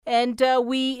and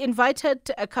we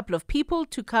invited a couple of people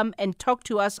to come and talk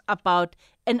to us about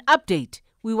an update.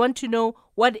 We want to know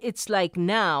what it's like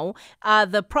now.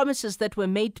 The promises that were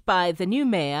made by the new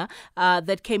mayor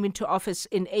that came into office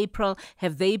in April,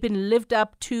 have they been lived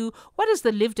up to? What is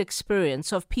the lived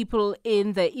experience of people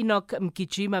in the Enoch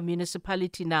Mgijima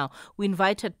Municipality now? We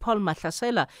invited Paul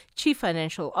Mahlasela, Chief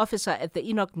Financial Officer at the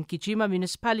Enoch Mgijima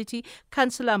Municipality,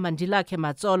 Cllr Mandilakhe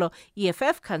Matsolo,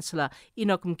 EFF Councillor,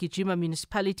 Enoch Mgijima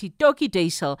Municipality, Tokkie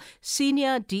Deysel,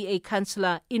 Senior DA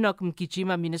Councillor, Enoch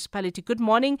Mgijima Municipality. Good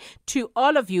morning to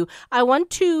all of you. I want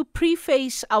to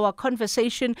preface our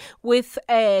conversation with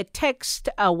a text,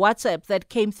 a WhatsApp that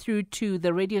came through to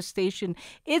the radio station.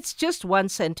 It's just one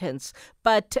sentence,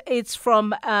 but it's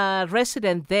from a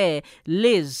resident there,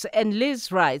 Liz. And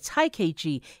Liz writes, "Hi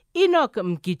KG, Enoch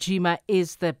Mgijima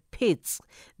is the pits.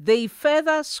 They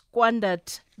further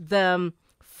squandered the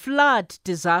flood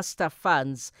disaster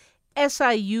funds.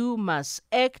 SIU must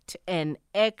act and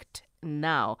act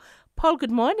now." Paul,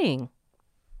 good morning.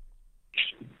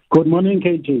 Good morning,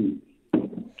 KG,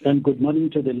 and good morning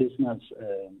to the listeners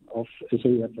of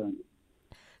SAFM.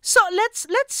 So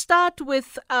let's start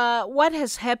with what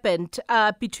has happened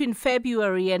between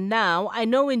February and now. I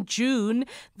know in June,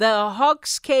 the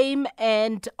Hawks came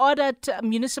and ordered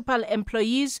municipal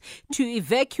employees to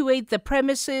evacuate the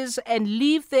premises and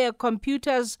leave their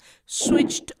computers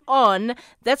switched on.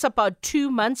 That's about 2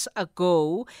 months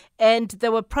ago. And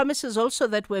there were promises also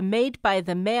that were made by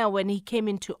the mayor when he came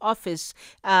into office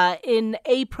in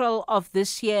April of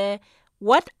this year.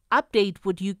 What update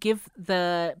would you give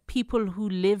the people who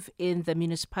live in the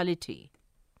municipality?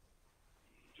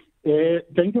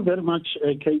 Thank you very much,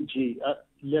 KG.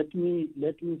 Let me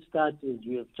start, as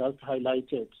you have just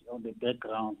highlighted on the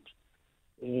background.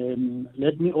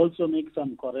 Let me also make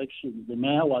some corrections. The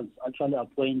mayor was actually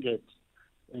appointed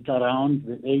at around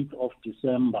the 8th of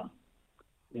December,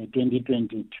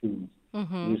 2022.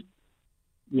 Mm-hmm.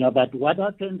 Yeah, but what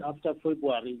happened after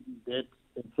February is that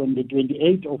from the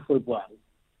 28th of February,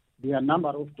 there are a number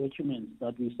of documents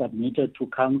that we submitted to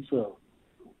council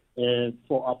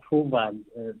for approval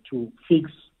to fix,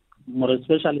 more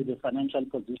especially the financial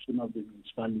position of the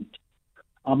municipality.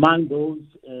 Among those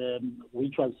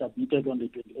which was submitted on the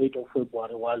 28th of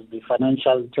February was the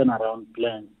financial turnaround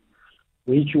plan,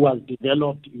 which was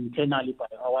developed internally by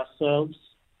ourselves.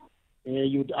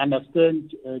 You'd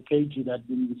understand, KG, that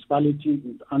the municipality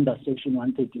is under Section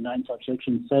 139,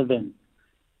 subsection 7.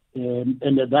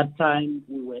 And at that time,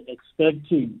 we were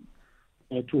expecting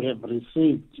to have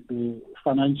received the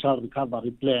financial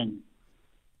recovery plan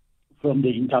from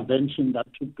the intervention that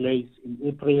took place in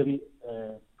April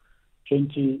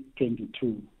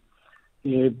 2022.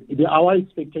 Our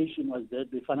expectation was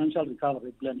that the financial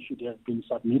recovery plan should have been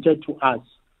submitted to us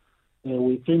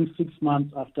within 6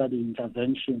 months after the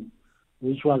intervention,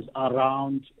 which was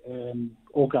around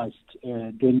August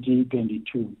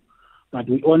 2022. But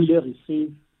we only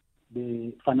received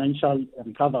the financial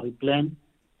recovery plan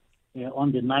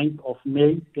on the 9th of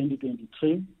May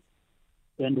 2023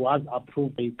 and was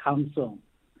approved by council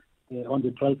on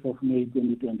the 12th of May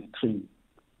 2023.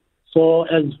 So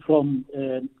as from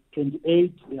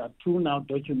 28, there are 2 now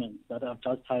documents that I've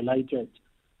just highlighted.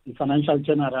 The financial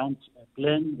turnaround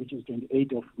plan, which is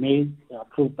 28th of May,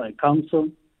 approved by council,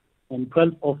 and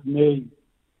 12th of May,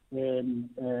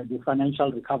 the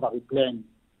financial recovery plan,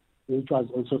 which was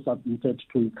also submitted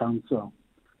to council.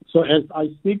 So as I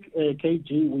speak,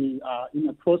 KG, we are in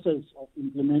a process of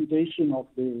implementation of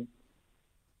the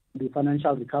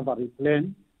financial recovery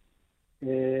plan,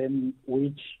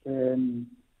 which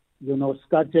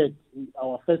started.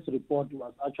 Our first report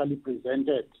was actually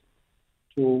presented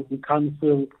to the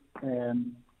council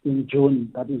in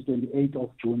June, that is 28th of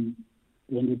June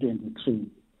 2023.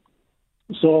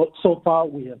 So far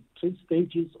we have 3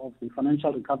 stages of the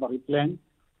financial recovery plan.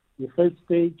 The first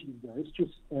stage is the rescue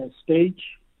stage,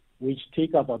 which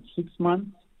take about 6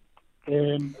 months.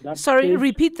 Sorry,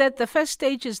 repeat that. The first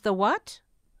stage is the what?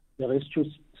 The rescue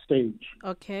stage.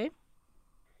 Okay.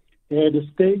 The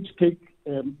stage takes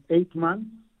 8 months.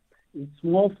 It's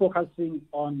more focusing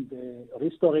on the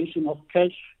restoration of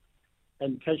cash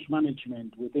and cash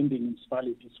management within the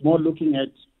municipality. It's more looking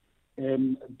at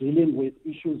dealing with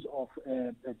issues of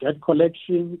debt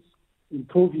collections,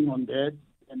 improving on that,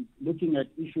 and looking at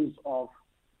issues of,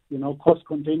 cost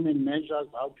containment measures,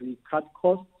 how do we cut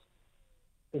costs,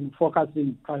 and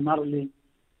focusing primarily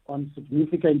on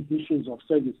significant issues of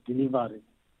service delivery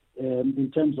in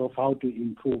terms of how to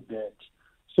improve that.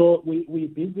 So we're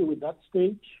busy with that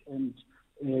stage, and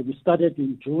we started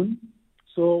in June.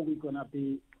 So we're going to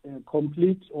be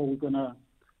complete, or we're going to,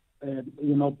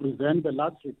 present the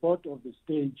last report of the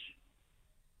stage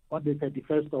on the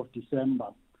 31st of December,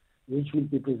 which will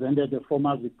be presented a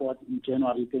formal report in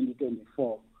January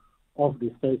 2024 of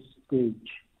the first stage.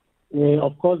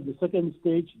 Of course, the second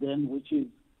stage then, which is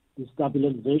the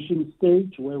stabilization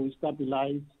stage, where we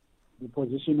stabilize the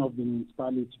position of the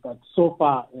municipality. But so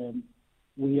far,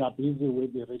 we are busy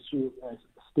with the rescue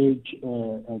stage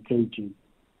KG.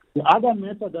 The other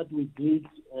matter that we did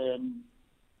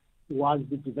was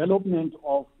the development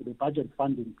of the budget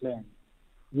funding plan.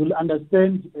 You'll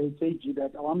understand, KG,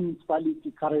 that our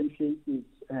municipality currently is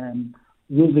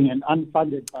using an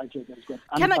unfunded budget.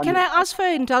 Can I ask for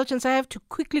indulgence? I have to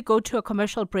quickly go to a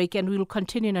commercial break and we will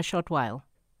continue in a short while.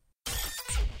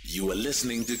 You are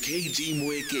listening to KG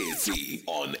Mwekezi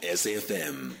on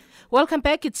SFM. Welcome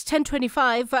back. It's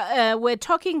 10:25. We're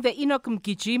talking the Enoch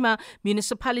Mgijima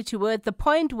Municipality. We're at the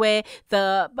point where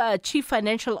the Chief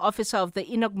Financial Officer of the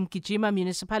Enoch Mgijima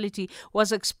Municipality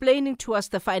was explaining to us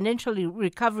the financial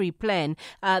recovery plan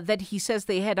that he says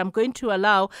they had. I'm going to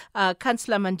allow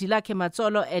Cllr Mandilakhe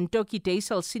Matsolo and Tokkie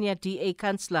Deysel, Senior DA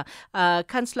Councillor.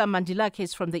 Cllr Mandilakhe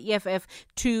is from the EFF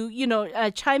to,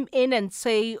 chime in and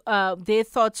say their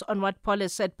thoughts on what Paul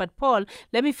has said. But Paul,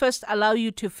 let me first allow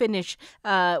you to finish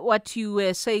what you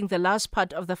were saying the last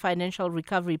part of the financial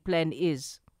recovery plan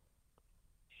is.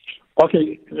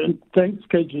 Okay, thanks,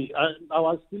 KG. I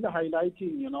was still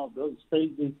highlighting, those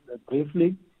phases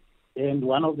briefly, and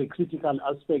one of the critical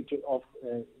aspects of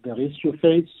the rescue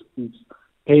phase is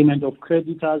payment of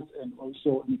creditors and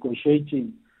also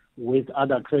negotiating with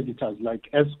other creditors like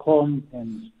Eskom,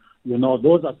 and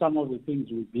those are some of the things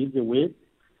we're busy with.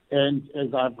 And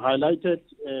as I've highlighted,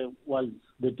 was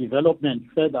the development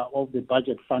further of the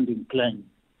budget funding plan,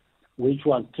 which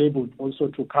was tabled also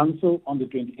to Council on the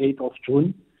 28th of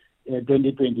June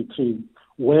 2023,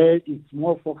 where it's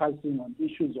more focusing on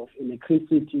issues of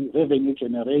electricity, revenue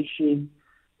generation,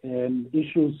 and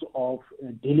issues of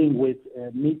dealing with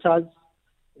meters,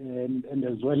 and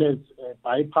as well as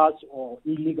bypass or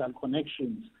illegal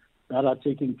connections that are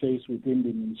taking place within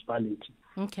the municipality.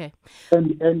 Okay.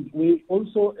 And we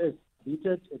also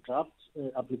submitted a draft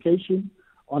application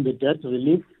on the debt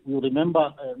relief. You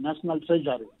remember National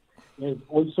Treasury has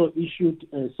also issued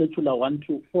Circular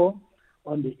 124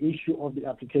 on the issue of the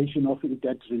application of the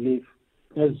debt relief.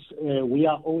 As we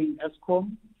are owing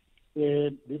Eskom,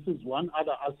 this is one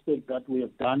other aspect that we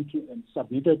have done and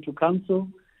submitted to Council,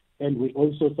 and we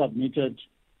also submitted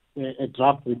a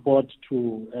draft report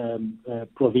to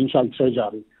Provincial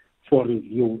Treasury for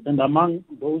review. And among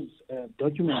those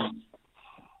documents,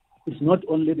 it's not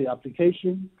only the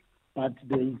application, but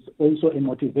there is also a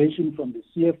motivation from the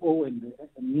CFO and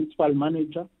the municipal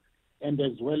manager, and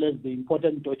as well as the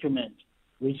important document,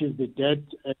 which is the debt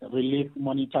relief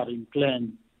monitoring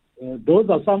plan. Those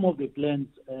are some of the plans,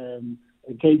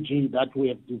 KG, that we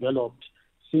have developed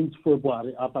since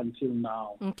February up until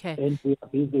now. Okay. And we are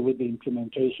busy with the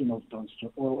implementation of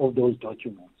those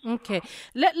documents. Okay.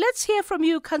 Let's hear from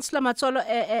you, Councillor Matsolo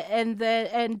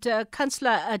and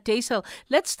Councillor Deysel.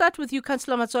 Let's start with you,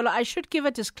 Councillor Matsolo. I should give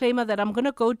a disclaimer that I'm going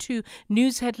to go to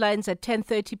news headlines at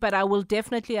 10:30, but I will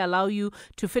definitely allow you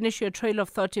to finish your trail of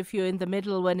thought if you're in the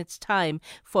middle when it's time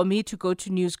for me to go to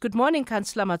news. Good morning,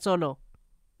 Councillor Matsolo.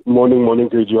 Morning,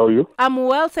 KG. How are you? I'm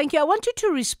well, thank you. I want you to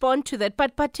respond to that,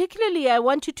 but particularly I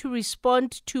want you to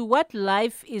respond to what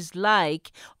life is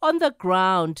like on the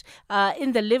ground,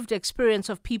 in the lived experience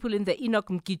of people in the Enoch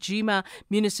Mgijima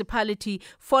Municipality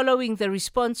following the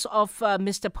response of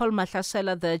Mr. Paul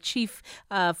Mahlasela, the Chief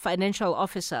Financial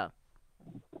Officer.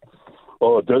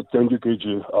 Oh, thank you,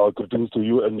 KG. Greetings to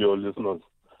you and your listeners.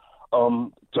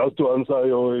 Just to answer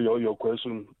your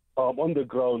question, on the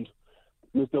ground,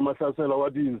 Mr. Mahlasela,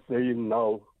 what he is saying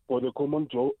now, for the common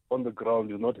Joe on the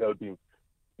ground is not helping,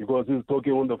 because he's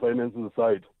talking on the finances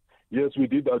side. Yes, we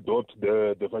did adopt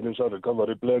the financial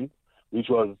recovery plan, which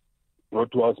was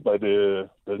brought to us by the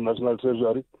National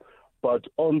Treasury. But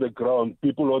on the ground,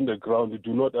 people on the ground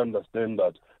do not understand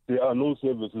that there are no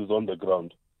services on the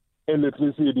ground.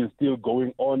 Electricity is still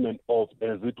going on and off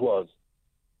as it was.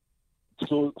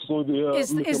 So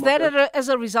is that as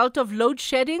a result of load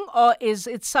shedding, or is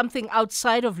it something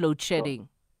outside of load shedding?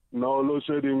 No, load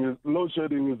shedding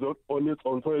is on its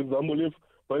own. For example, if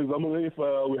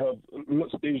we have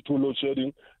stage 2 load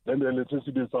shedding, then the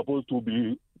electricity is supposed to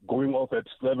be going off at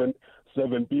 7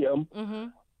 p.m. Mm-hmm.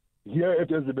 Here at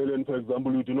Ezibeleni, for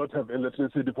example, you do not have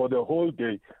electricity for the whole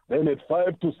day. Then at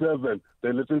 5 to 7, the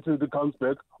electricity comes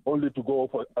back only to go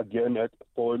off again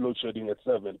for load shedding at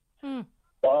 7. Mm.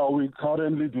 We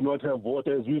currently do not have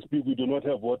water. As we speak, we do not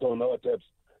have water on our taps.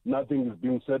 Nothing is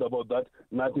being said about that.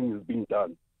 Nothing is being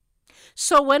done.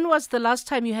 So when was the last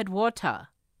time you had water?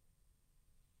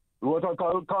 The water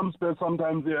comes back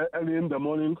sometimes early in the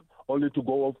morning, only to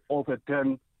go off at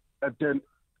 10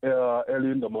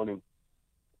 early in the morning.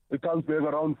 It comes back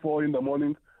around 4 in the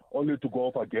morning, only to go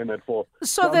off again at 4.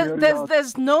 So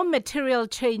there's no material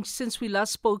change since we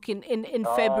last spoke in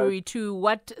February to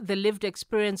what the lived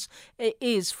experience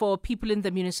is for people in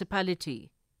the municipality.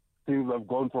 Things have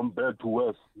gone from bad to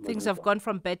worse. Things have gone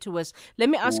from bad to worse. Let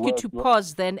me ask you to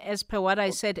pause then, as per what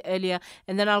I said earlier,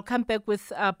 and then I'll come back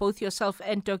with both yourself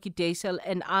and Tokkie Deysel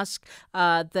and ask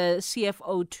the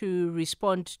CFO to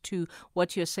respond to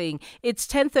what you're saying. It's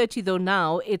 10:30 though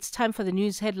now. It's time for the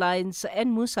news headlines,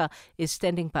 and Musa is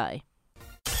standing by.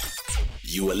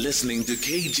 You are listening to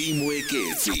KG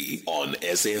Mwekezi on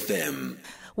SFM.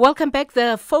 Welcome back.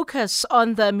 The focus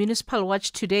on the Municipal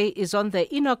Watch today is on the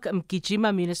Enoch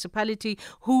Mgijima Municipality,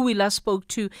 who we last spoke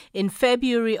to in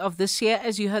February of this year.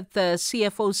 As you heard the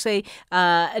CFO say,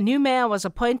 a new mayor was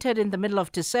appointed in the middle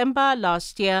of December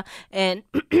last year, and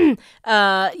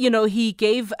he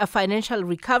gave a financial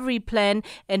recovery plan,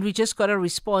 and we just got a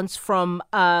response from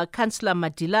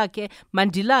Cllr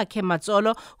Mandilakhe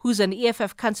Matsolo, who's an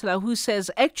EFF councillor, who says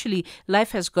actually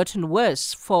life has gotten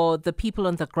worse for the people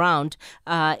on the ground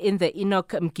in the Enoch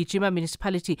Mgijima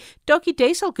Municipality. Tokkie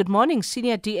Deysel, good morning,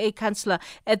 Senior DA Councillor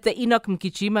at the Enoch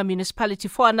Mgijima Municipality.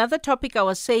 For another topic I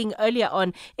was saying earlier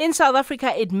on, in South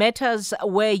Africa it matters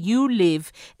where you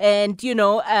live, and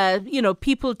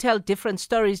people tell different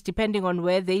stories depending on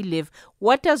where they live.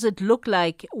 What does it look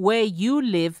like where you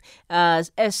live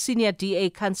as Senior DA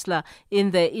Councillor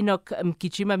in the Enoch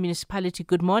Mgijima Municipality?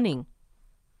 Good morning.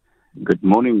 Good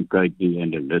morning, KG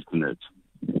and the listeners.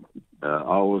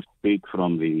 I will speak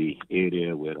from the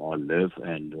area where I live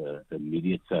and the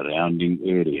immediate surrounding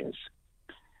areas.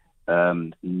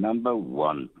 Number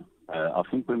one, I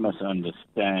think we must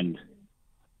understand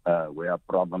where our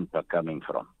problems are coming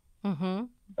from.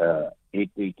 Mm-hmm.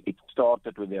 It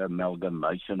started with the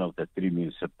amalgamation of the 3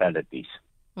 municipalities.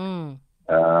 Mm.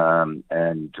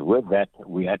 And with that,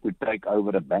 we had to take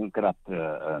over a bankrupt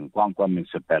Nkwankwa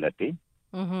municipality.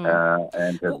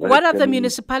 Mm-hmm. What are the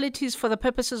municipalities, for the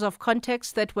purposes of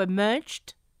context, that were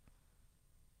merged?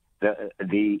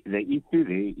 The issue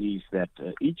there is that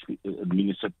each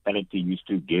municipality used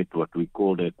to get what we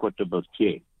call the equitable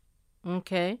share.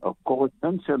 Okay. Of course,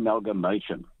 since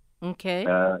amalgamation, okay,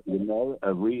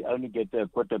 we only get the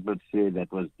equitable share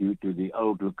that was due to the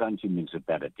old Lukantsi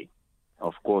municipality.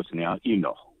 Of course, now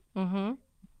Enoch. Mm-hmm.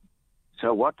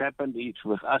 So what happened is,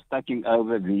 with us taking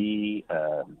over the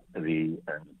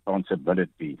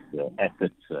responsibilities, the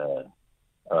assets,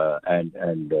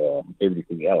 and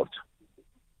everything else,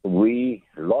 we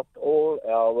lost all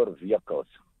our vehicles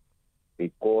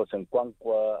because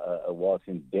Nkwankwa was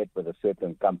in debt with a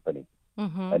certain company,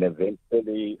 mm-hmm. and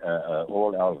eventually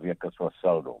all our vehicles were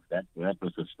sold off. That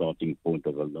was the starting point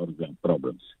of a lot of our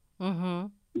problems. Mm-hmm.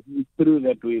 It's true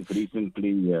that we've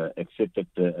recently accepted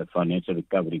a financial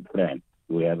recovery plan.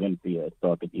 We haven't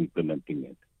started implementing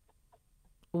it.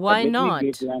 Why not?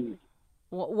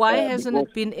 Why hasn't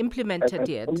it been implemented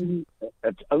yet?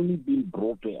 It's only been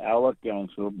brought to our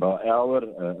council by our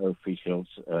officials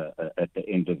at the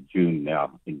end of June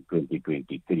now in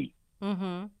 2023.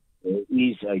 Mm-hmm. There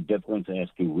is a difference as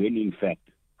to when, in fact,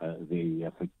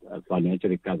 the financial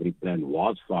recovery plan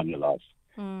was finalized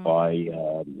by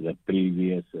the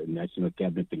previous National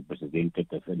Cabinet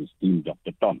representative and his team,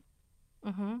 Dr. Tom.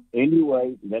 Mm-hmm.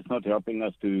 Anyway, that's not helping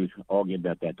us to argue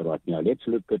about that right now. Let's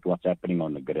look at what's happening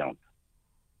on the ground.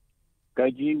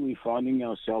 KG, we're finding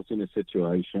ourselves in a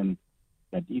situation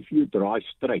that if you drive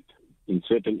straight in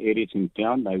certain areas in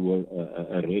town, they will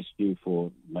arrest you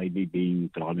for maybe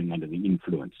driving under the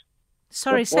influence.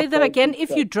 Sorry, say that again.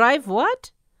 If you drive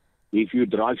what? If you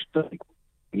drive straight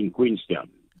in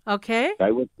Queenstown. Okay.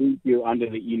 They will think you under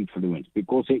the influence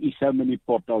because there is so many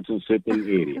potholes in certain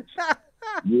areas.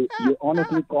 You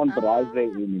honestly can't drive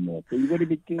there anymore. So you've got to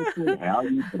be careful how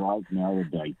you drive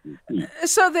nowadays.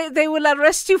 So they will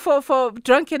arrest you for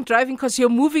drunken driving because you're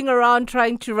moving around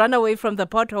trying to run away from the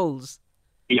potholes.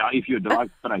 Yeah, if you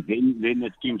drive straight, then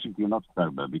it seems if you're not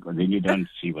sober because then you don't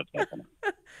see what's happening.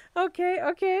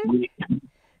 Okay.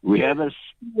 We have a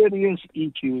serious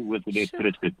issue with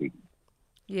electricity.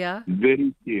 Yeah.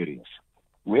 Very serious.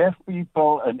 We have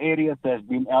people in areas that have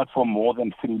been out for more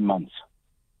than 3 months.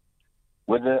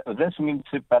 With this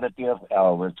municipality of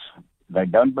ours, they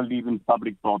don't believe in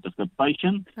public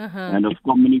participation, and of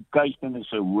communication is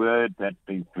a word that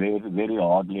is very, very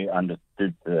hardly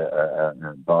understood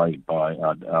by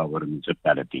our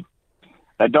municipality.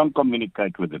 They don't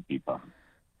communicate with the people.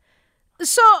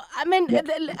 So, I mean,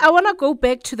 I want to go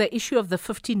back to the issue of the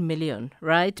 15 million,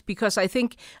 right? Because I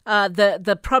think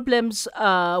the problems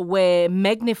were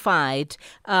magnified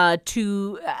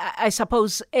to, I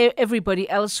suppose, everybody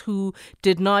else who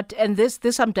did not. And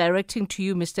this I'm directing to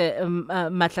you, Mr.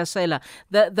 Mahlasela.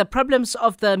 The problems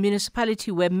of the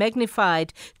municipality were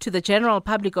magnified to the general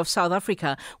public of South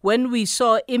Africa when we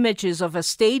saw images of a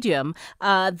stadium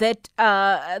that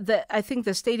I think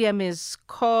the stadium is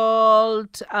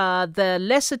called the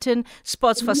Lesseyton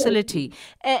Sports Facility.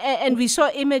 And we saw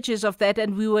images of that,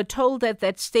 and we were told that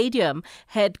that stadium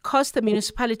had cost the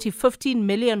municipality 15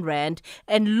 million rand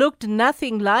and looked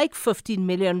nothing like 15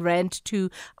 million rand to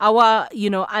our,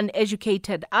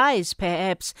 uneducated eyes,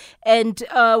 perhaps. And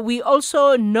we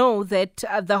also know that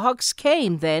the Hawks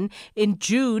came then in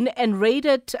June and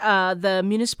raided the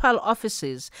municipal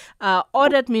offices,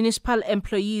 ordered municipal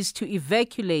employees to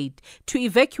evacuate,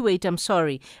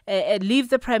 leave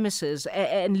the premises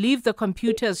and leave the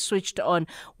computers switched on.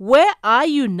 Where are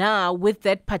you now with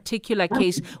that particular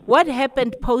case? What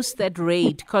happened post that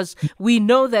raid? Because we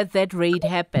know that raid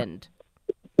happened.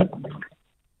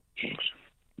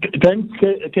 Thanks,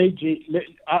 KG.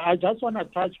 I just want to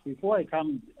touch, before I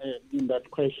come in that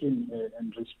question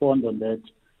and respond on that,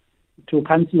 to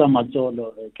Councillor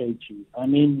Matsolo, KG. I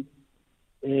mean,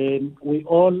 we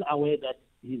all aware that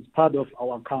he's part of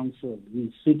our council.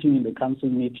 He's sitting in the council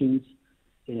meetings.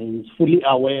 He's fully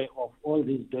aware of all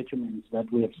these documents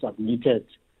that we have submitted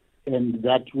and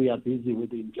that we are busy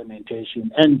with the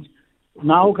implementation. And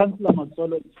now Councillor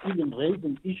Matsolo is even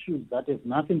raising issues that have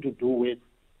nothing to do with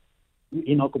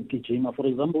Enoch Mgijima. For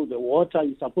example, the water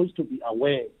is supposed to be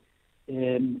aware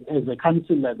as a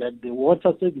councillor that the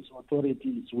water service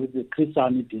authority is with the Chris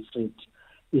Hani district.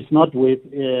 It's not with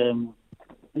Enoch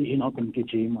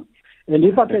Mgijima. And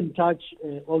if I can touch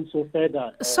also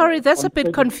further... Sorry, that's a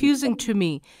bit confusing to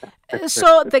me.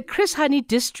 So the Chris Hani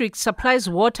district supplies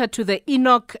water to the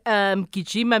Enoch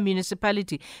Mgijima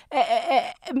Municipality.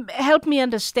 Help me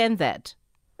understand that.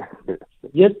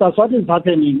 Yes, that's what is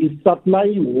happening. It's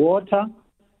supplying water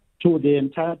to the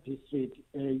entire district.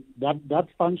 That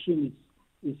function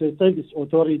is a service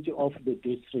authority of the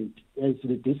district. As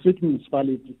the district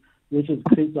municipality, which is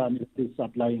Chris Hani, is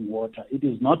supplying water. It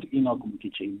is not Enoch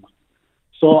Mgijima.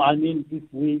 So, I mean, if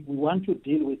we want to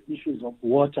deal with issues of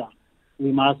water,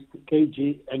 we must,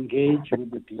 KG, engage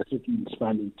with the district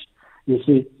municipality. You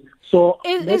see? So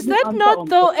is that not,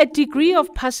 though, a degree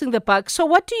of passing the buck? So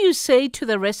what do you say to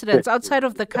the residents outside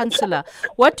of the councillor?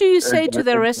 What do you say to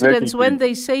the residents when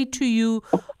they say to you,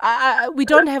 we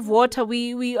don't have water,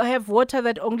 we have water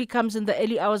that only comes in the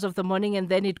early hours of the morning and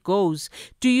then it goes?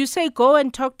 Do you say, go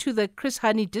and talk to the Chris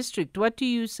Hani district? What do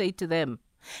you say to them?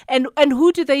 And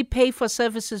who do they pay for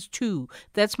services to?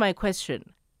 That's my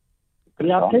question. They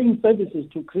are paying services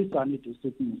to Chris Hani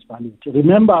district municipality.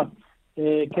 Remember,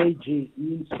 KG,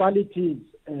 municipalities,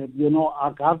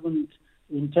 are governed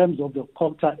in terms of the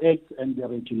Cllr Act and the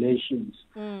regulations.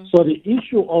 So the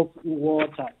issue of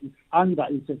water is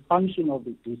a function of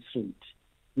the district.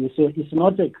 You see, it's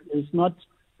not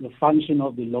the function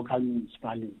of the local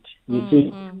municipality. You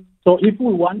see, so if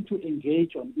we want to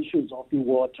engage on issues of the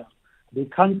water, the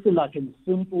councillor can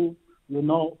simply,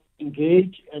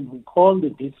 engage, and we call the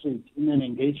district in an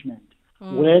engagement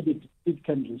where the district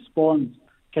can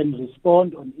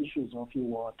respond on issues of your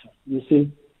water. You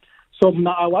see? So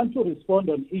now I want to respond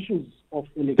on issues of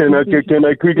electricity. Can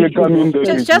I quickly come in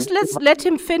there? Just let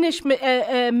him finish,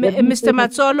 Mr.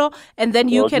 Matsolo, and then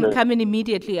you can come in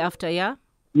immediately after, yeah?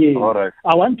 Yeah. All right.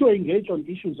 I want to engage on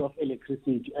issues of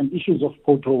electricity and issues of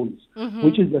potholes,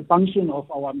 which is the function of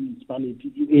our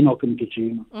municipality, Enoch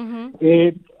Mgijima.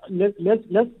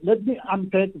 Let me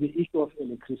unpack the issue of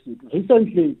electricity.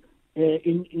 Recently,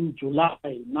 in July,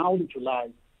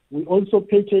 we also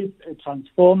purchased a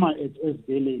transformer at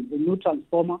SBLA. A new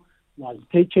transformer was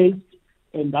purchased,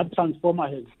 and that transformer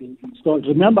has been installed.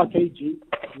 Remember, KG,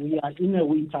 we are in a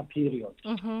winter period.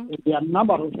 There are a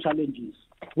number of challenges,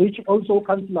 which also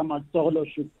Councillor Matsolo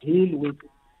should deal with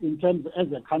in terms as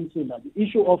a councillor. The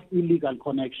issue of illegal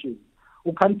connection.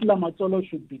 Councillor Matsolo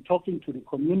should be talking to the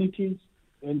communities,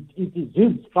 and it is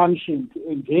his function to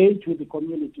engage with the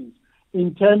communities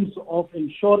in terms of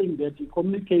ensuring that you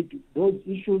communicate those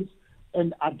issues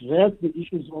and address the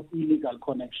issues of illegal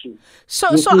connection. So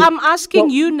I'm asking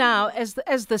you now, as the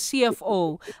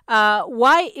CFO,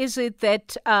 why is it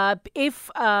that if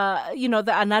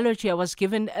the analogy I was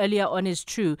given earlier on is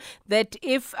true, that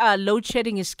if load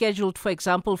shedding is scheduled, for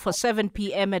example, for 7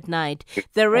 p.m. at night,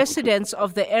 the residents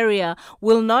of the area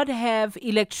will not have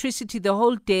electricity the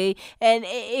whole day, and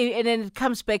then it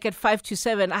comes back at 5 to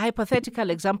 7. A hypothetical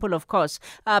example, of course,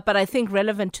 but I think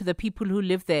relevant to the people who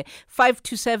live there. 5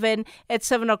 to 7. At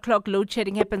 7 o'clock, load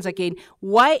shedding happens again.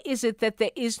 Why is it that there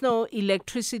is no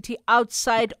electricity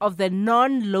outside of the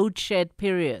non-load shed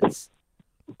periods?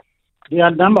 There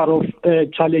are a number of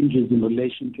challenges in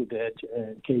relation to that,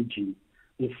 KG.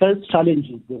 The first challenge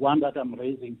is the one that I'm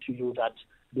raising to you, that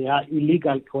there are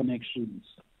illegal connections.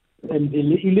 And the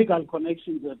illegal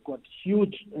connections have got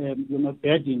huge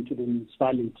burden to the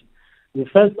municipality. The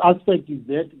first aspect is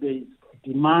that there is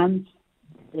demand,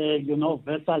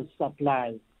 versus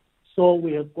supply. So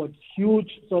we have got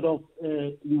huge sort of,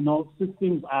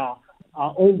 systems are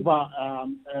over,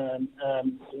 as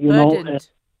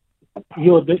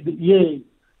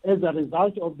a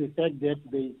result of the fact that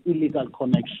there is illegal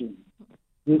connection.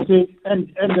 You see, and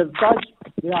as such,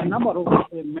 there are a number of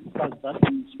measures that the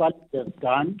municipality has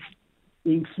done,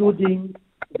 including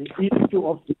the issue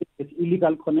of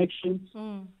illegal connections.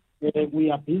 We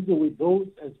are busy with those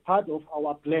as part of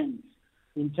our plans.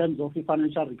 In terms of the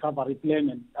financial recovery plan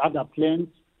and other plans,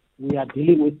 we are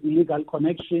dealing with illegal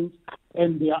connections,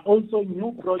 and there are also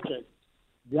new projects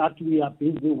that we are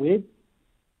busy with,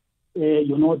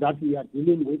 that we are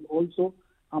dealing with also.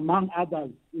 Among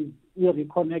others is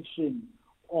reconnection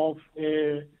of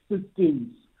systems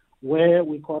where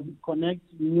we connect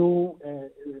new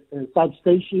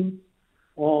substations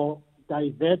or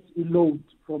divert load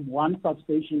from one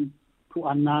substation to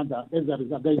another. As a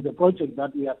result, there is a project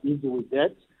that we are busy with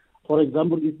that. For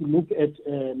example, if you look at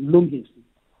Lungis,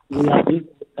 we are busy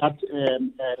with that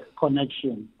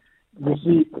connection. You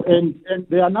see, and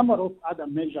there are a number of other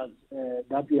measures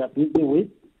that we are busy with.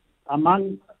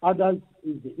 Among others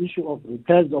is the issue of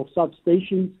repairs of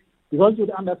substations, because you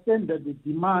understand that the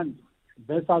demand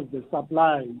versus the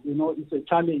supply, is a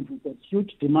challenge with a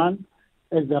huge demand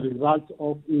as a result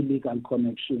of illegal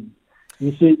connection.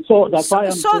 You see, so that's why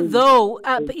I'm saying,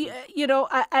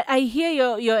 I hear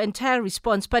your entire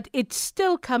response, but it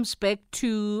still comes back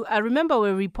to, I remember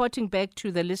we're reporting back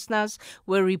to the listeners,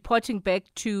 we're reporting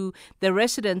back to the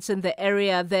residents in the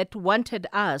area that wanted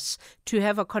us to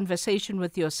have a conversation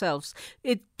with yourselves.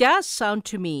 It does sound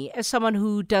to me, as someone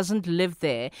who doesn't live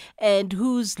there and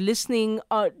who's listening,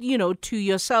 to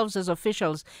yourselves as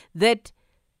officials, that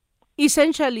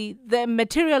essentially, the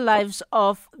material lives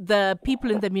of the people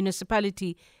in the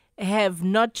municipality have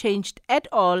not changed at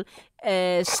all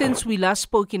since we last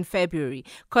spoke in February,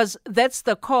 because that's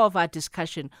the core of our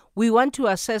discussion. We want to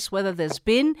assess whether there's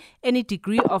been any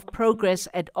degree of progress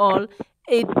at all.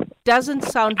 It doesn't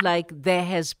sound like there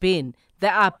has been.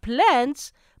 There are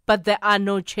plans, but there are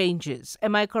no changes.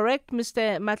 Am I correct,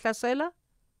 Mr. Mahlasela?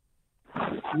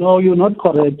 No, you're not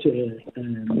correct,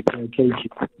 KG.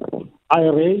 I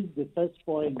raised the first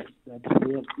point that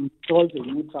we have installed a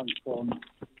new transformer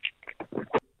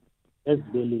as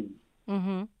Berlin.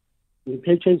 Mm-hmm. We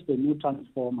purchased a new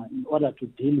transformer in order to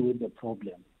deal with the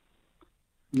problem.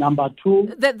 Number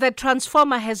two... The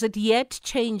transformer, has it yet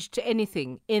changed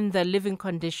anything in the living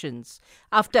conditions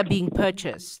after being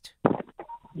purchased?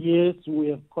 Yes, we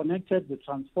have connected the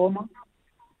transformer.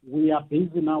 We are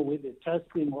busy now with the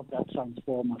testing of that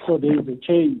transformer. So there is a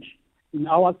change. In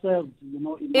ourselves,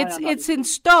 it's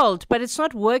installed, but it's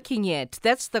not working yet.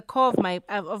 That's the core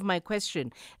of my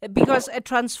question, because a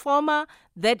transformer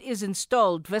that is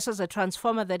installed versus a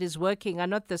transformer that is working are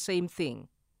not the same thing.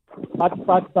 But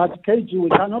KG, we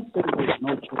cannot say there's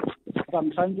no change. What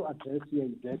I'm trying to address here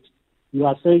is that you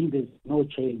are saying there's no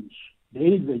change. There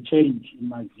is a change in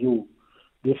my view.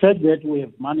 The fact that we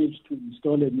have managed to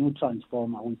install a new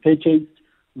transformer,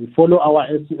 we follow our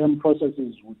SCM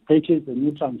processes. We purchase a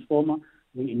new transformer,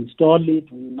 we install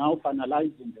it, we now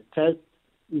finalizing the test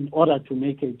in order to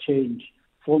make a change.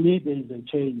 For me, there is a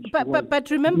change.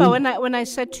 But remember, when I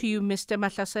said to you, Mr.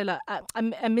 Mahlasela,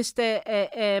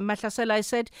 Mahlasela, I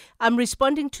said I'm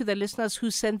responding to the listeners who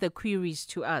sent the queries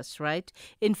to us, right,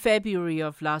 in February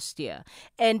of last year,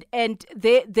 and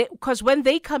they because when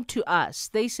they come to us,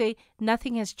 they say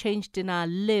nothing has changed in our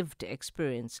lived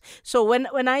experience. So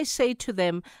when I say to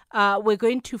them, we're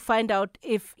going to find out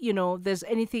if there's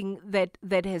anything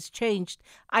that has changed,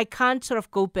 I can't sort of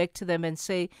go back to them and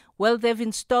say, well, they've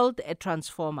installed a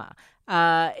transformer.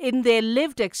 In their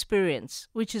lived experience,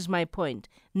 which is my point,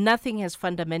 nothing has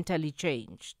fundamentally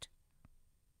changed.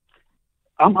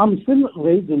 I'm still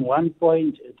raising one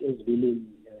point as really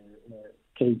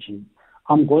KG.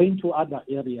 I'm going to other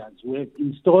areas. We've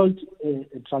installed a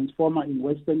transformer in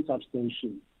Western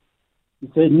Substation.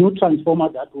 It's a new transformer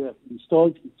that we have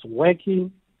installed. It's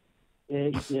working.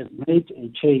 It has made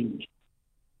a change.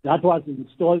 That was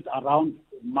installed around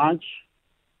March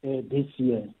this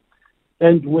year.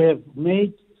 And we have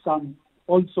made some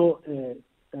also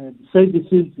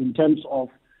services in terms of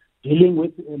dealing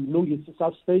with Mlungisi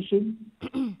substation,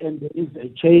 and there is a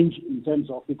change in terms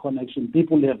of the connection.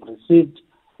 People have received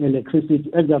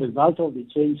electricity as a result of the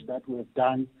change that we have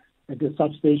done at the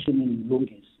substation in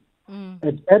Mlungisi.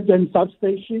 At Ebden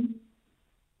substation,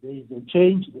 there is a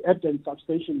change. The Ebden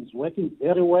substation is working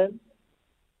very well.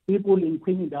 People in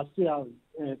Queen Industrial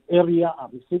area are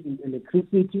receiving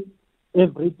electricity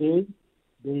every day.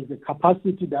 There is a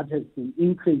capacity that has been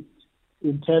increased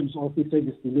in terms of the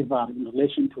service delivery in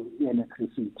relation to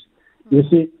electricity. You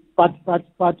see, but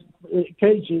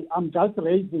KG, I'm just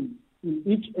raising in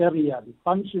each area the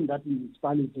function that the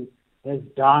municipality has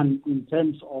done in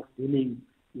terms of dealing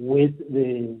with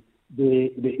the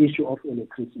issue of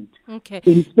electricity. Okay.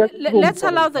 Let's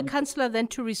allow the councillor then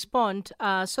to respond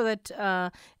so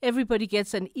that everybody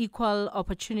gets an equal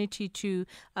opportunity to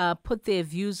put their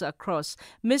views across.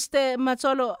 Mr.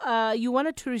 Matsolo, you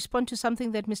wanted to respond to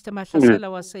something that Mr. Mahlasela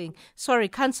was saying. Sorry,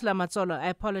 Councillor Matsolo, I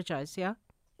apologize, yeah?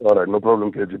 All right, no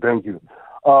problem, KG. Thank you.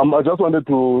 I just wanted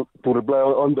to reply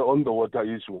on the water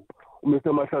issue.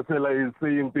 Mr. Mahlasela is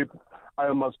saying people,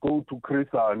 I must go to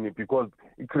Cllr because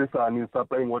Cllr is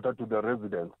supplying water to the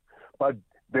residents. But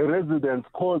the residents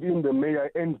called in the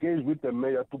mayor, engaged with the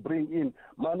mayor to bring in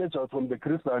managers from the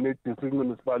Cllr district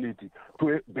municipality.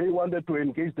 They wanted to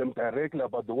engage them directly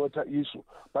about the water issue.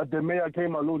 But the mayor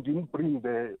came alone, didn't bring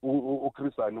the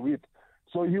Cllr with.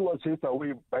 So he was chased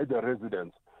away by the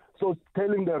residents. So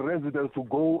telling the residents to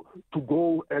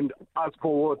go and ask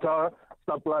for water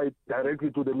supply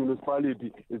directly to the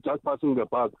municipality is just passing the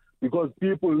buck, because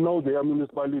people know their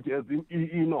municipality as in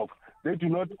Enoch. They do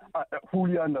not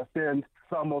fully understand,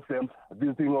 some of them,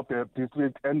 this thing of the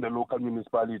district and the local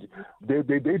municipality. They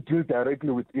deal directly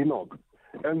with Enoch.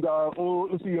 And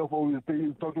CFO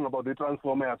is talking about the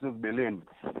transformer as Berlin.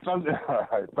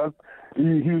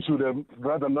 He should have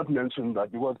rather not mentioned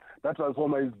that, because that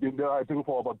transformer has been there, I think,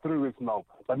 for about 3 weeks now,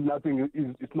 but nothing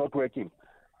is not working.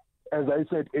 As I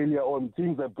said earlier on,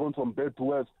 things have gone from bad to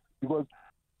worse because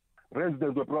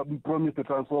residents were promised the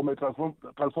transformer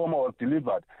was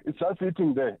delivered. It's just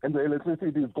sitting there, and the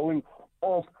electricity is going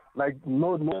off like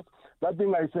no. That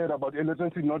thing I said about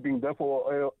electricity not being there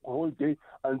for a whole day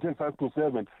until 5 to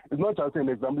 7, it's not just an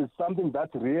example. It's something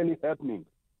that's really happening.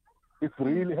 It's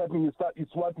really happening.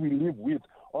 It's what we live with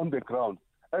on the ground.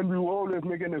 And we will always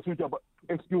make an excuse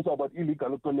about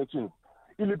illegal connections.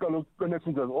 Illegal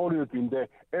connections has always been there.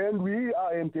 And we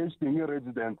are engaged in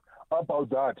residents about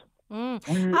that.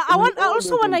 I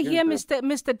also want to hear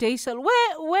Mr. Deysel.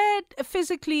 Where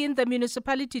physically in the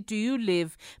municipality do you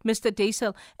live, Mr.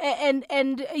 Deysel?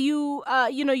 And you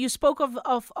you spoke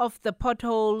of the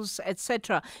potholes,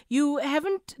 etc. You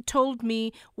haven't told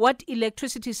me what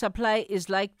electricity supply is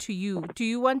like to you. Do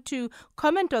you want to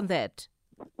comment on that,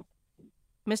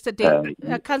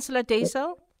 Mr. Councillor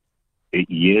Deysel?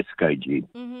 Yes, KG.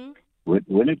 Mm-hmm.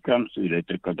 When it comes to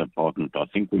electrical department, I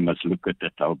think we must look at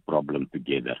our problem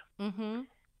together. Mm-hmm.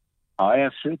 I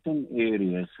have certain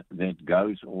areas that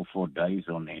goes off for days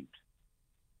on end,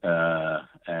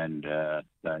 and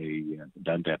they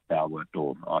don't have power at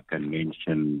all. I can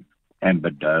mention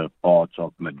Amberdale, parts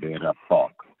of Madeira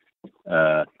Park.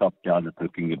 Top Town is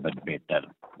looking a bit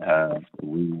better.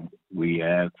 We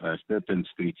have certain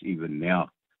streets even now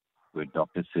where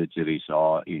doctor surgeries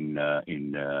are in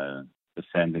the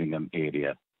Sandringham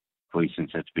area, for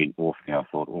instance, that's been off now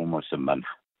for almost a month.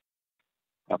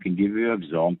 I can give you an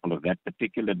example of that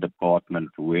particular department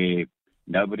where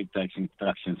nobody takes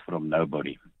instructions from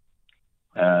nobody.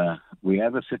 We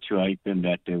have a situation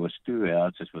that there was 2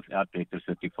 houses without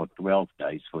electricity for 12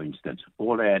 days, for instance.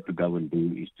 All I had to go and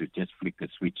do is to just flick a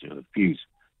switch or a fuse,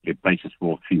 replace a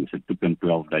small fuse. It took them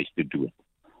 12 days to do it.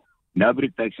 Nobody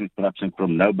takes instructions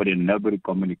from nobody, and nobody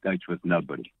communicates with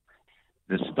nobody.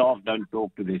 The staff don't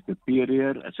talk to their superior,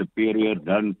 a superior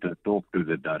don't talk to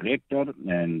the director,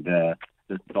 and the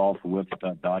staff works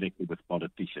directly with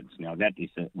politicians. Now, that is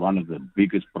one of the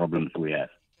biggest problems we have,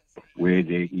 where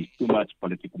there is too much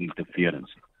political interference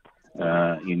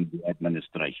in the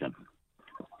administration.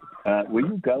 When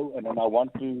you go, and then I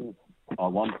want to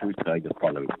say the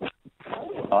following.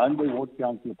 I'm the Ward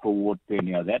Councillor for Ward 10.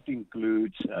 Now, that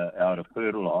includes our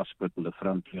referral hospital, the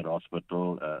Frontier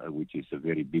Hospital, which is a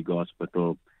very big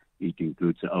hospital. It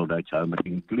includes the old age home. It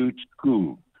includes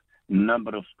school,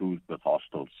 number of schools with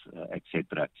hostels,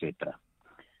 etc., etc.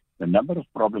 The number of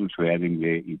problems we're having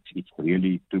there, it's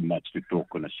really too much to talk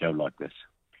on a show like this.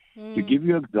 To give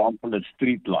you an example of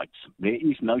street lights, there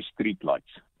is no street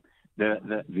lights.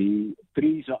 The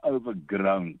trees are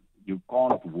overgrown. You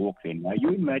can't walk there. Now, you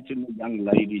imagine the young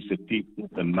ladies, the people,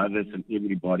 the mothers, and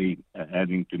everybody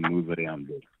having to move around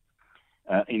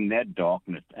there in that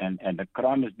darkness. And the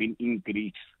crime has been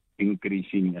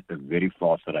increasing at a very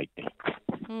fast rate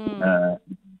there.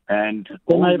 And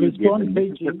all you get, and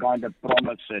this is the kind of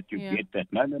promise that you get that,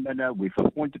 no, we've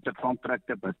appointed a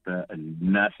contractor, but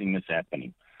nothing is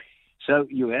happening. So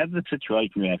you have the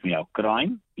situation we have now,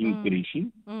 crime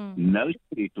increasing, no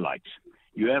street lights.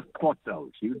 You have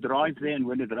potholes. You drive there, and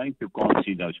when it rains, you can't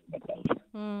see those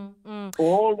potholes.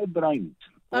 All the drains.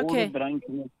 All the drains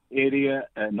in that area,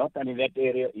 not only that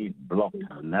area, is blocked.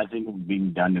 Nothing is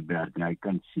being done about it. Now, you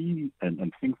can see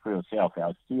and think for yourself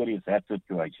how serious that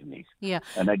situation is. Yeah.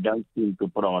 And I don't seem to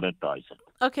prioritize it.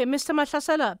 Okay, Mr.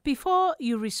 Mahlasela, before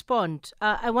you respond,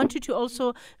 I want you to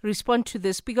also respond to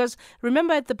this, because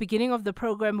remember at the beginning of the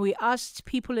program, we asked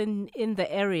people in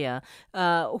the area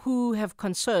who have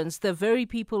concerns, the very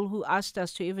people who asked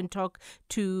us to even talk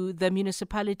to the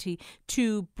municipality,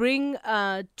 to bring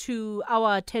to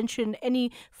our attention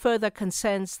any further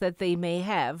concerns that they may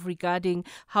have regarding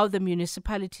how the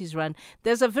municipalities run.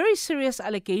 There's a very serious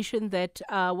allegation that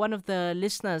one of the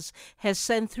listeners has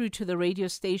sent through to the radio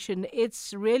station.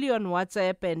 It's really on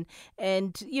WhatsApp,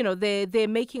 and you know, they're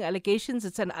making allegations.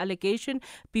 It's an allegation.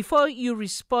 Before you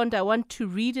respond, I want to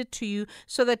read it to you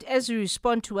so that as you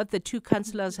respond to what the two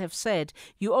councillors have said,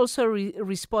 you also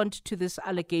respond to this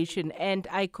allegation. And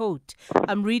I quote,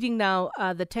 I'm reading now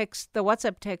the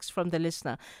WhatsApp text from the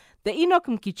listener. The Enoch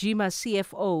Mgijima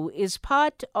CFO is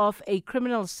part of a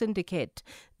criminal syndicate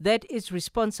that is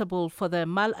responsible for the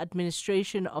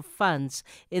maladministration of funds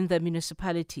in the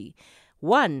municipality.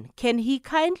 1, can he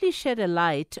kindly shed a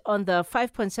light on the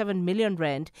 5.7 million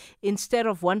rand instead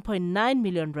of 1.9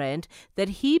 million rand that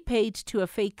he paid to a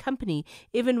fake company?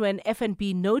 Even when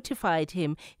FNB notified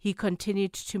him, he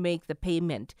continued to make the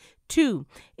payment. 2,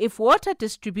 if water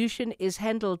distribution is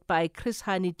handled by Chris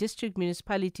Hani District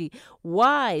Municipality,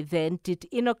 why then did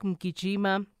Enoch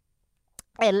Mgijima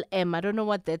LM, I don't know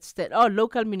what that's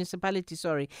local municipality,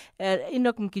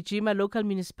 Enoch Mgijima local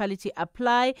municipality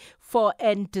apply for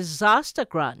a disaster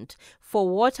grant for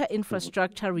water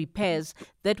infrastructure repairs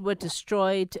that were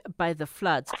destroyed by the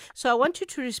floods? So I want you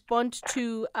to respond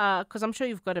to, because I'm sure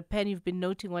you've got a pen, you've been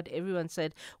noting what everyone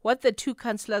said, what the two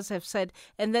councillors have said,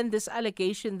 and then this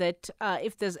allegation that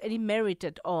if there's any merit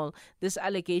at all, this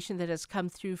allegation that has come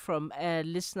through from a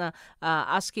listener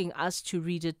asking us to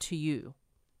read it to you.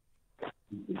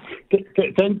 Thanks,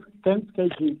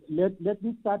 KG. Let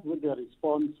me start with the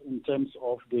response in terms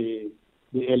of the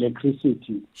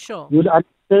electricity. Sure. You'll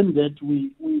understand that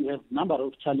we have a number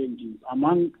of challenges.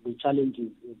 Among the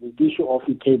challenges is the issue of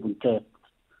the cable theft.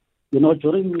 You know,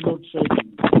 during load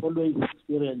shedding, we always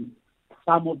experience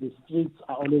some of the streets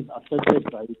are always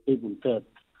affected by the cable theft.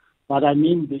 But I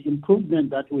mean, the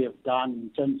improvement that we have done in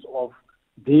terms of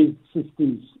these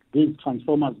systems, these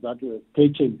transformers that we have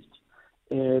purchased,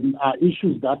 are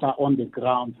issues that are on the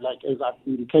ground, like as I've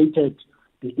indicated,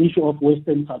 the issue of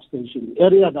Western Substation. The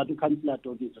area that the Councillor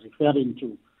is referring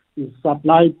to is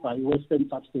supplied by Western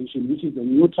Substation, which is a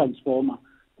new transformer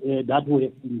that we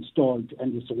have installed,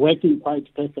 and it's working quite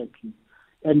perfectly.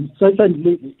 And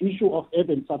secondly, the issue of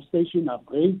Urban Substation, I've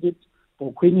raised it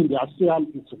for Queen Industrial,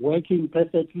 it's working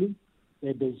perfectly.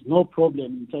 There's no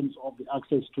problem in terms of the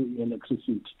access to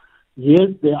electricity.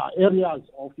 Yes, there are areas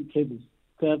of the cables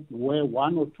where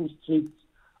 1 or 2 streets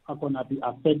are going to be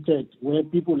affected, where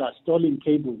people are installing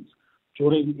cables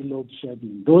during the load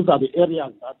shedding. Those are the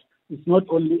areas that it's not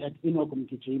only at Enoch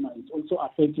Mgijima, it's also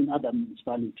affecting other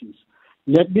municipalities.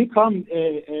 Let me come,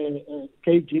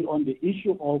 KG, on the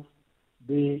issue of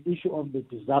the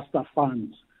disaster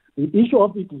funds. The issue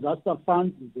of the disaster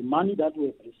funds is the money that we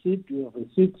have received. We have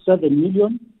received 7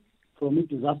 million from the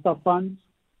disaster funds,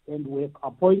 and we have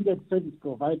appointed service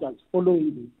providers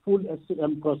following the full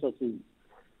SCM processes.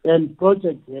 And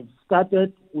projects have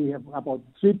started. We have about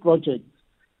 3 projects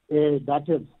that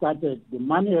have started. The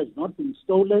money has not been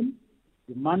stolen.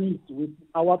 The money is with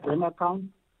our bank account.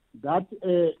 That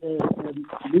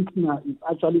listener is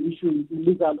actually issuing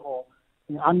illegal or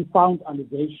unfound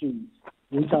allegations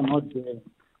which are not there.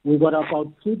 We've got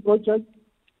about 3 projects,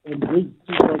 and these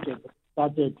 3 projects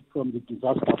started from the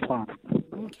disaster fund.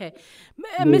 Okay.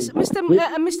 Mr.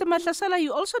 Mahlasela,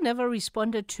 you also never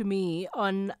responded to me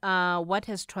on what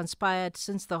has transpired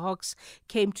since the Hawks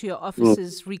came to your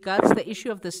offices regards the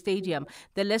issue of the stadium,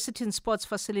 the Lesseyton Sports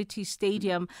Facility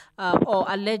stadium or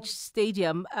alleged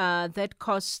stadium that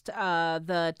cost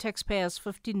the taxpayers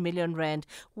 15 million rand.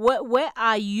 Where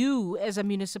are you as a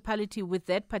municipality with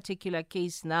that particular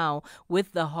case now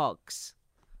with the Hawks?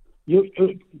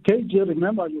 KG,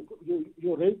 remember, you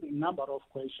raised a number of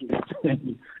questions.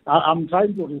 I'm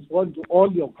trying to respond to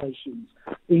all your questions,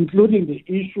 including the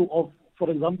issue of, for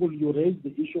example, you raised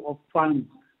the issue of funds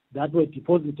that were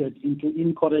deposited into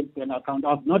incorrect bank account.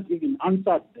 I've not even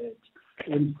answered that.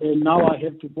 And now I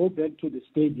have to go back to the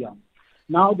stadium.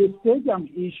 Now, the stadium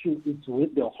issue is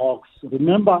with the Hawks.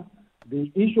 Remember,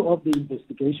 the issue of the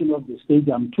investigation of the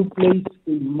stadium took place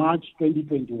in March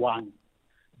 2021.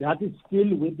 That is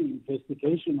still with the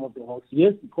investigation of the Hawks.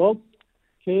 Yes, the Hawks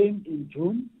came in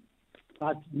June,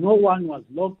 but no one was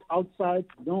locked outside,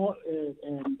 no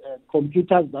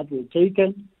computers that were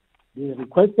taken. They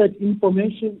requested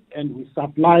information, and we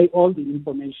supply all the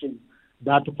information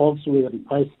that Hawks were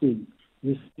requesting.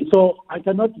 So I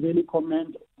cannot really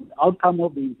comment on the outcome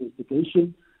of the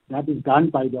investigation that is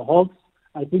done by the Hawks.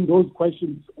 I think those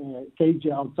questions,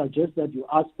 KJ, I would suggest that you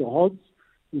ask the Hawks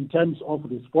in terms of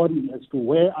responding as to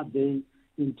where are they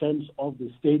in terms of the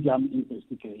stadium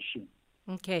investigation.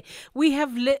 Okay. We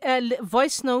have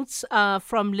voice notes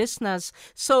from listeners.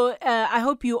 So I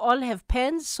hope you all have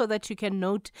pens so that you can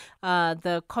note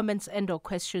the comments and or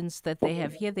questions that they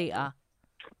have. Here they are.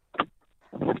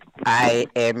 I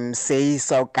am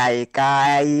so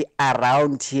Kai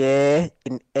around here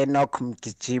in Enoch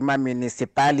Mgijima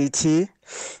Municipality.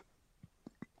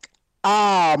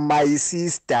 My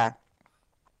sister,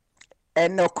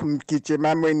 Enoch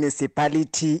Mgijima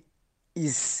Municipality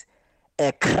is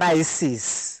a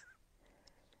crisis.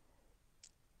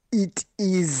 It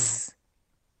is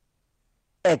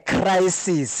a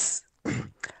crisis.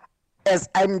 As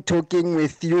I'm talking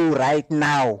with you right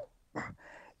now,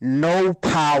 no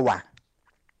power.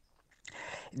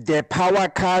 The power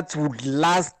cuts would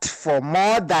last for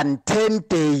more than 10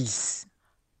 days.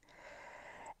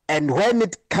 And when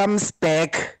it comes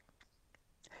back,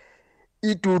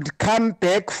 it would come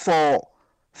back for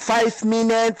 5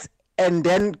 minutes and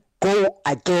then go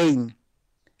again.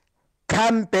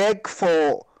 Come back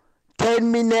for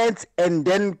 10 minutes and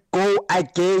then go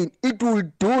again. It will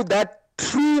do that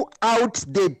throughout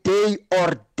the day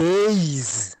or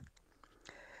days.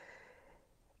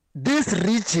 This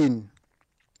region,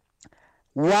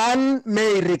 one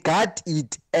may regard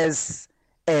it as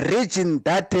a region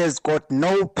that has got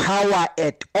no power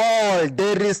at all.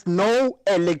 There is no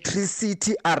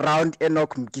electricity around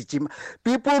Enoch Mgijima.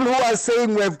 People who are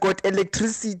saying we've got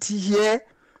electricity here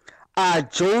are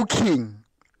joking.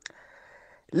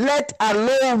 Let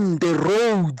alone the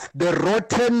roads, the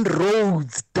rotten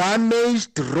roads,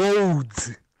 damaged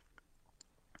roads.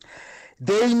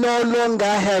 They no longer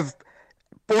have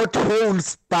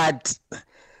potholes, but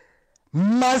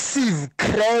massive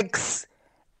cracks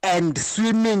and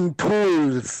swimming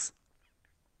pools.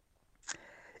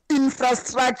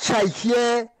 Infrastructure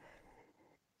here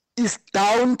is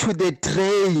down to the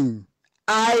drain.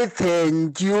 I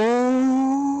thank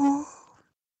you.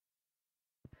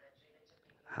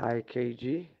 Hi,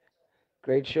 KG.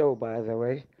 Great show, by the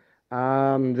way.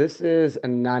 This is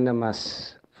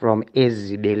Anonymous from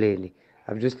Ezibeleni.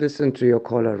 I've just listened to your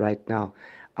caller right now.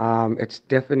 It's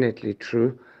definitely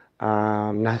true.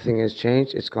 Nothing has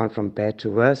changed. It's gone from bad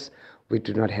to worse. We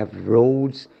do not have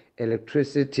roads,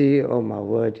 electricity. Oh my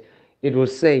word. It will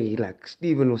say, like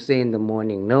Stephen will say in the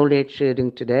morning, no load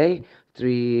shedding today,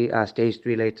 stage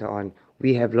 3 later on.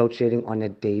 We have load shedding on a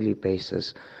daily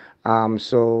basis.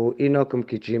 So Enoch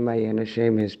Mgijima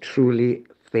shame has truly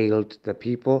failed the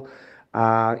people.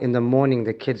 In the morning,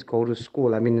 the kids go to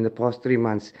school. I mean, in the past 3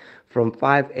 months, from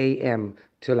 5 a.m.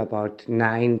 till about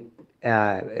 9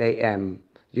 a.m.,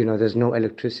 there's no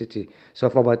electricity. So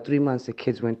for about 3 months, the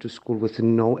kids went to school with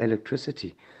no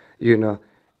electricity,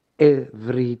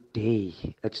 every day.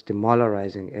 It's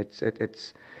demoralizing.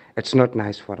 It's not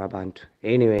nice for Abantu.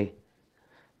 Anyway,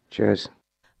 cheers.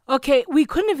 Okay, we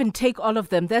couldn't even take all of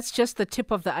them. That's just the tip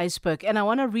of the iceberg. And I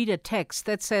want to read a text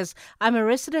that says, I'm a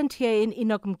resident here in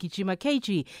Enoch Mgijima.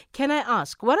 KG, can I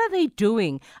ask, what are they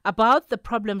doing about the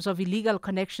problems of illegal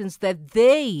connections that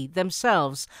they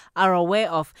themselves are aware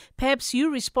of? Perhaps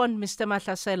you respond, Mr.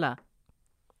 Mahlasela.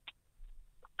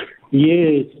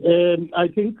 Yes, I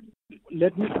think,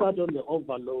 let me start on the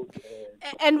overload.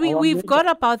 And we've got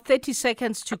about 30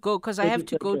 seconds to go because I have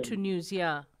to go to news,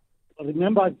 yeah.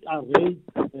 Remember, I raised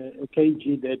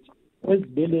KG that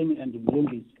West Berlin and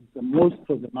Mlungis, the most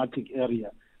problematic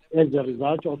area as a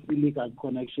result of illegal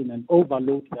connection and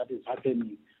overload that is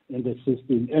happening in the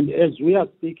system. And as we are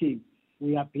speaking,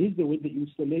 we are busy with the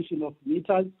installation of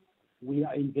meters. We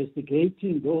are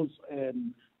investigating those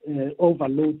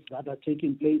overloads that are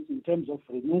taking place in terms of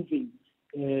removing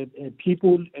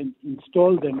people and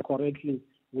install them correctly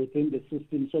within the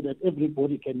system so that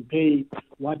everybody can pay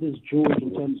what is due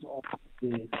in terms of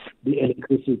the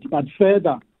electricity. But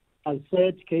further, as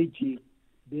said, KG,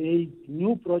 there is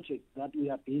new projects that we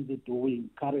are busy doing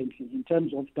currently in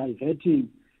terms of diverting,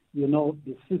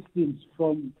 the systems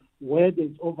from where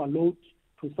there's overload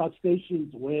to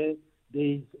substations where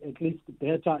there's at least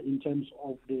better in terms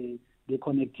of the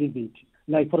connectivity.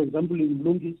 Like, for example, in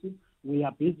Lungisi, we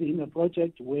are busy in a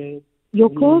project where your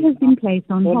call has been placed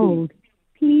on hold.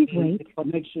 Please wait. The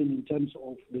connection in terms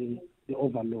of the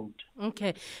overload.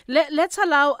 Okay. Let's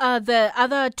allow the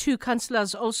other two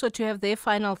councillors also to have their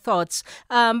final thoughts.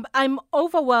 I'm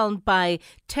overwhelmed by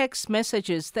text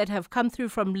messages that have come through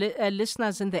from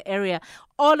listeners in the area.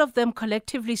 All of them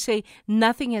collectively say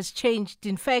nothing has changed.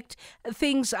 In fact,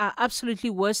 things are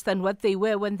absolutely worse than what they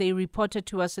were when they reported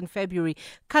to us in February.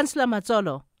 Councillor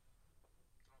Matsolo.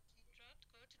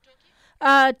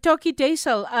 Tokkie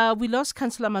Deysel, we lost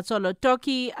Councillor Matsolo.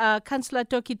 Councillor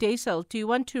Tokkie Deysel, do you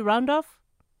want to round off?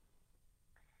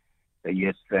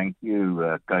 Yes, thank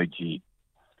you, Koji.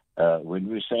 When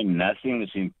we say nothing has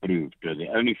improved, the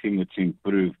only thing that's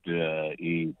improved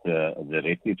is the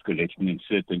refuse collection in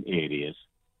certain areas.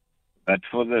 But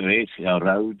for the rest, our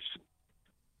roads,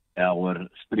 our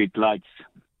street lights,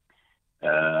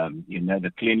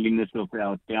 the cleanliness of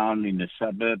our town in the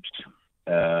suburbs,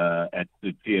 has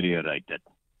deteriorated.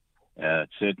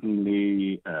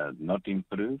 Certainly not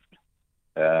improved.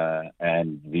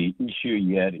 And the issue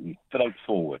here is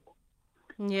straightforward.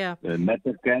 Yeah. The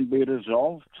matter can be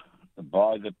resolved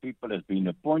by the people that have been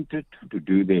appointed to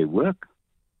do their work.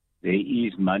 There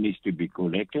is monies to be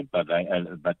collected, but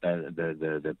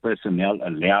the personnel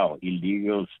allow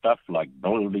illegal stuff like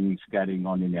buildings carrying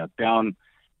on in our town.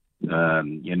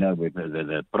 With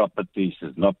the properties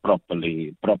is not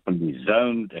properly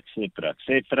zoned, etc.,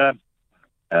 etc.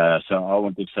 So I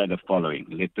want to say the following: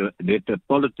 let the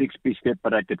politics be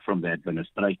separated from the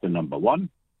administration. Number one,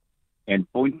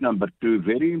 and point number two,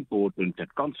 very important,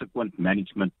 that consequent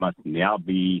management must now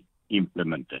be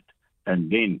implemented,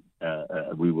 and then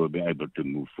we will be able to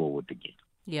move forward again.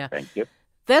 Yeah. Thank you.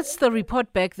 That's the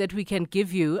report back that we can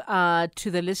give you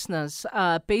to the listeners.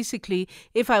 Basically,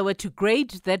 if I were to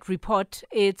grade that report,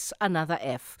 it's another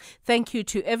F. Thank you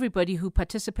to everybody who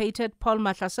participated. Paul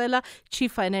Mahlasela,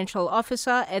 Chief Financial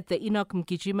Officer at the Enoch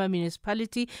Mgijima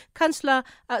Municipality. Mr.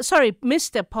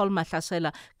 Paul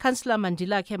Mahlasela, Cllr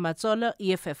Mandilakhe Matsolo,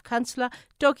 EFF Councillor.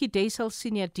 Tokkie Deysel,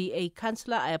 Senior DA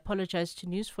Councillor. I apologize to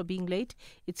News for being late.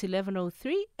 It's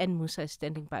 11:03 and Musa is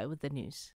standing by with the news.